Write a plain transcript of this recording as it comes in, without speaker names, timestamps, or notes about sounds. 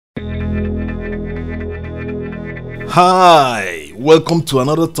Hi, welcome to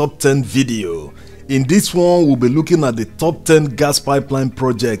another top 10 video. In this one, we'll be looking at the top 10 gas pipeline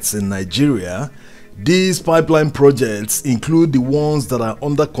projects in Nigeria. These pipeline projects include the ones that are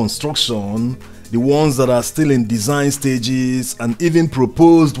under construction, the ones that are still in design stages, and even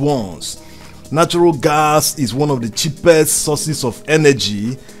proposed ones. Natural gas is one of the cheapest sources of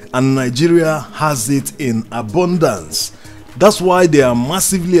energy, and Nigeria has it in abundance. That's why they are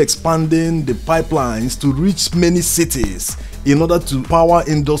massively expanding the pipelines to reach many cities in order to power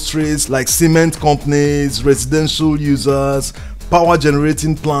industries like cement companies, residential users, power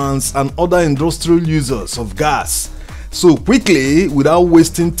generating plants, and other industrial users of gas. So quickly, without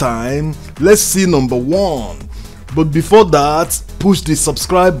wasting time, let's see number 1. But before that, push the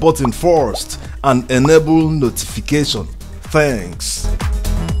subscribe button first and enable notification. Thanks.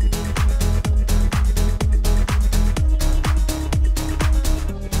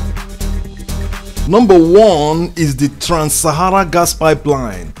 Number 1 is the Trans-Sahara Gas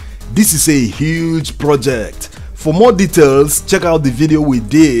Pipeline. This is a huge project. For more details, check out the video we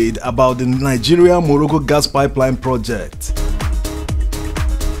did about the Nigeria-Morocco Gas Pipeline project.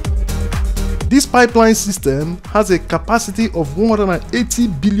 This pipeline system has a capacity of 180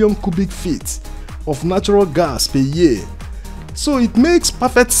 billion cubic feet of natural gas per year. So it makes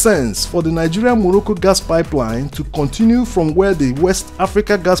perfect sense for the Nigeria-Morocco Gas Pipeline to continue from where the West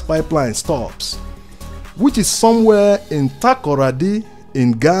Africa Gas Pipeline stops, which is somewhere in Takoradi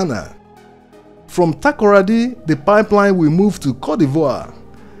in Ghana. From Takoradi, the pipeline will move to Côte d'Ivoire.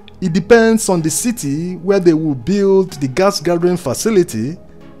 It depends on the city where they will build the gas gathering facility.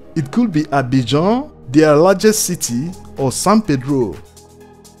 It could be Abidjan, their largest city, or San Pedro.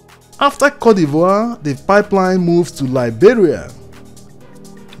 After Côte d'Ivoire, the pipeline moves to Liberia,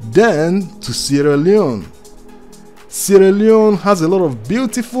 then to Sierra Leone. Sierra Leone has a lot of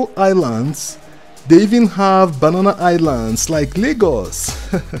beautiful islands. They even have banana islands like Lagos.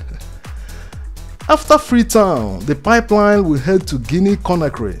 After Freetown, the pipeline will head to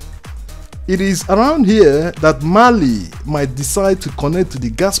Guinea-Conakry. It is around here that Mali might decide to connect to the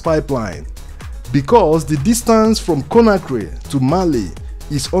gas pipeline because the distance from Conakry to Mali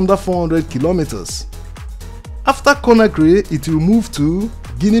is under 400 kilometers. After Conakry, it will move to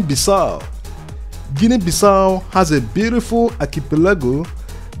Guinea-Bissau. Guinea-Bissau has a beautiful archipelago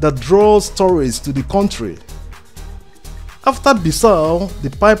that draws tourists to the country. After Bissau, the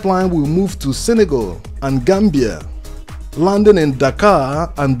pipeline will move to Senegal and Gambia, landing in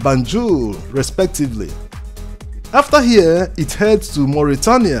Dakar and Banjul respectively. After here, it heads to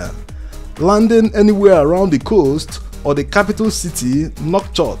Mauritania, landing anywhere around the coast or the capital city,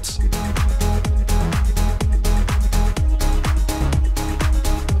 Nouakchott.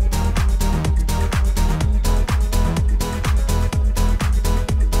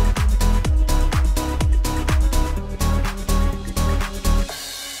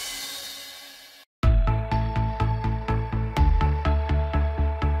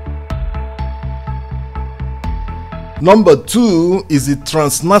 Number 2 is the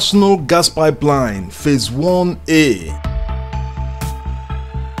Transnational Gas Pipeline, Phase 1A.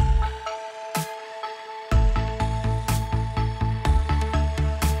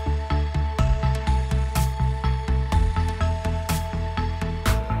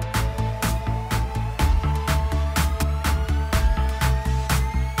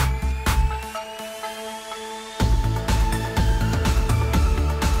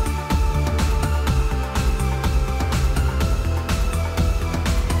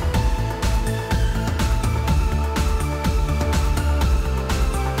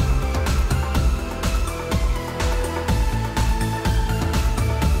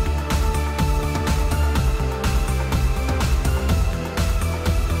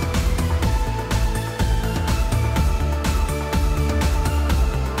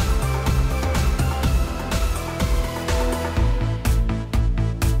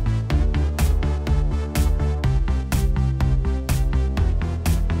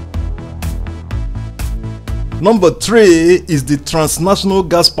 Number 3 is the Transnational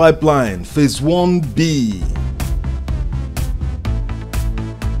Gas Pipeline, Phase 1B.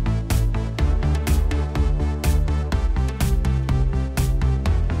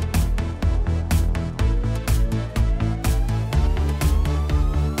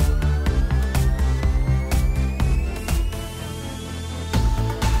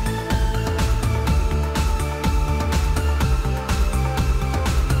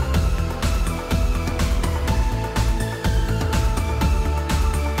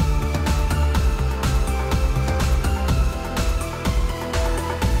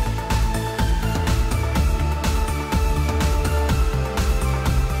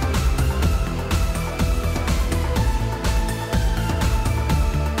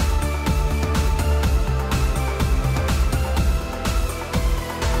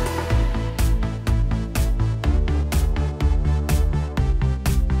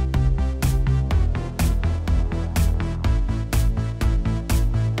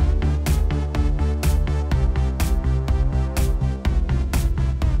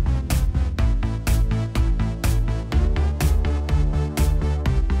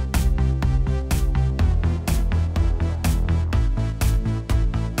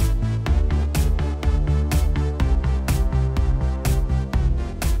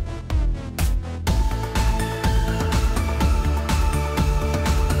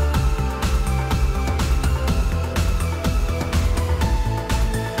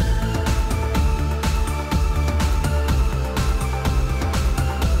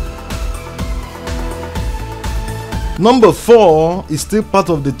 Number 4 is still part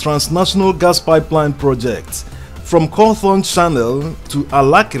of the transnational gas pipeline project from Cawthorne Channel to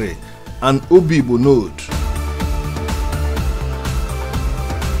Alakre and Obigbo node.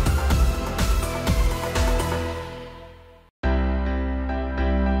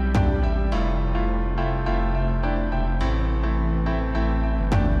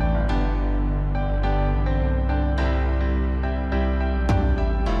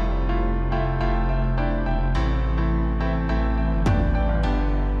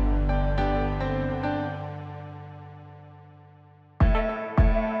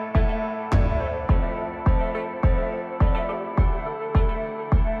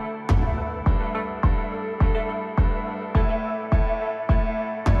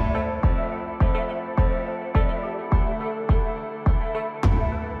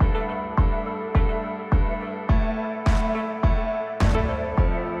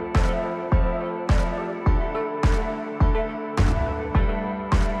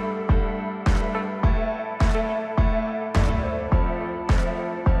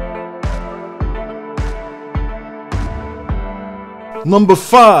 Number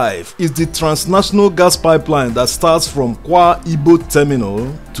 5 is the transnational gas pipeline that starts from Kwa Ibo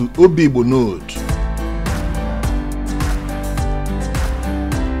Terminal to Obigbo node.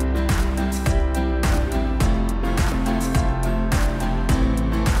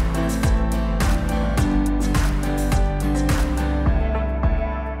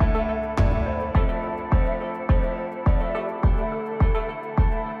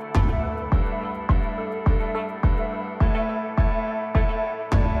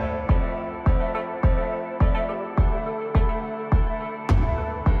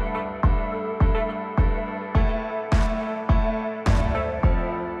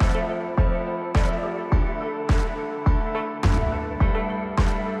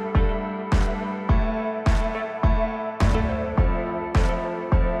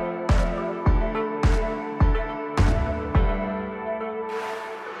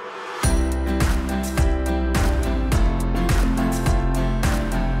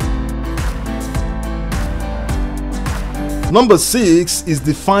 Number 6 is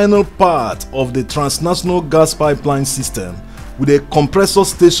the final part of the transnational gas pipeline system with a compressor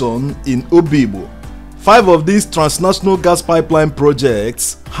station in Obigbo. 5 of these transnational gas pipeline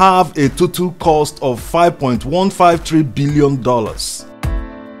projects have a total cost of $5.153 billion.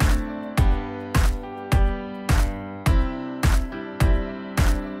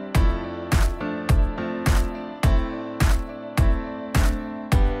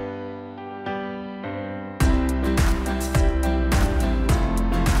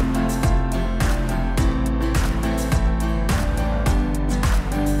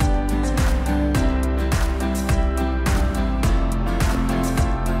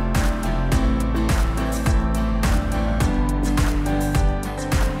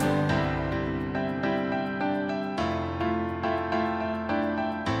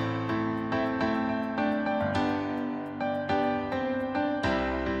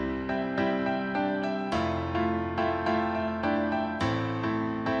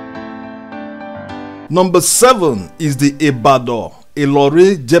 Number 7 is the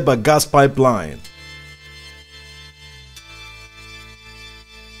Ibadan-Ilori-Jeba gas pipeline.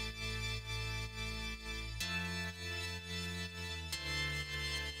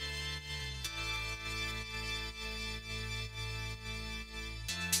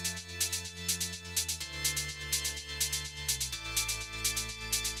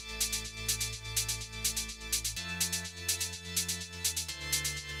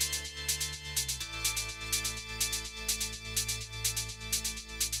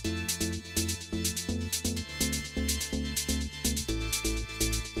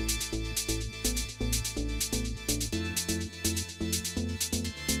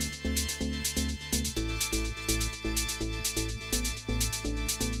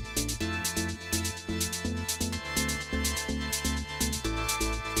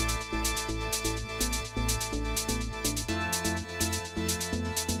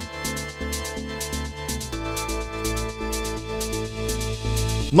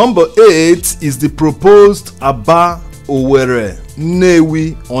 Number 8 is the proposed Aba Owerri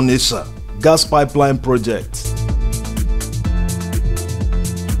Nnewi Onitsha gas pipeline project.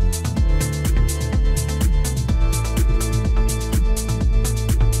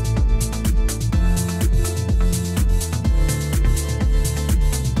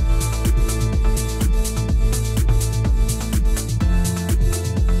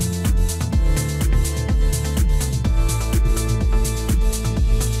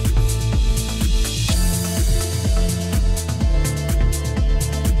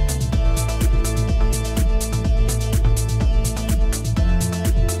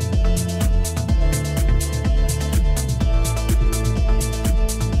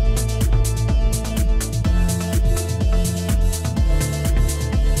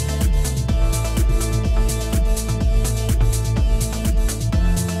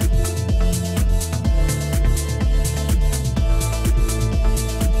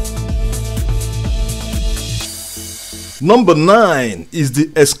 Number 9 is the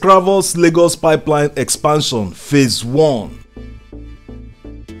Escravos Lagos Pipeline Expansion Phase 1.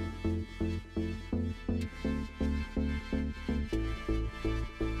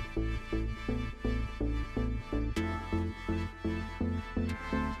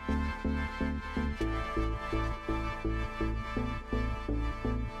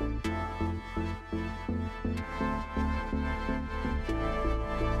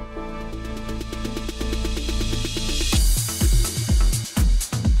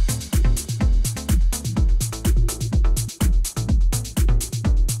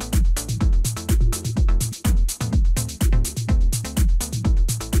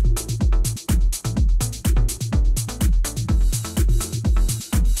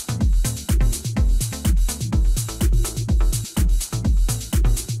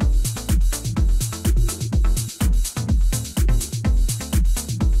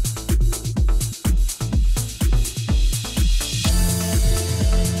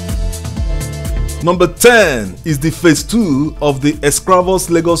 Number 10 is the Phase 2 of the Escravos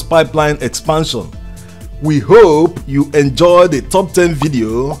Lagos Pipeline Expansion. We hope you enjoyed the top 10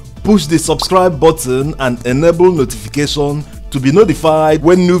 video. Push the subscribe button and enable notification to be notified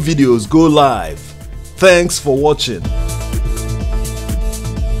when new videos go live. Thanks for watching.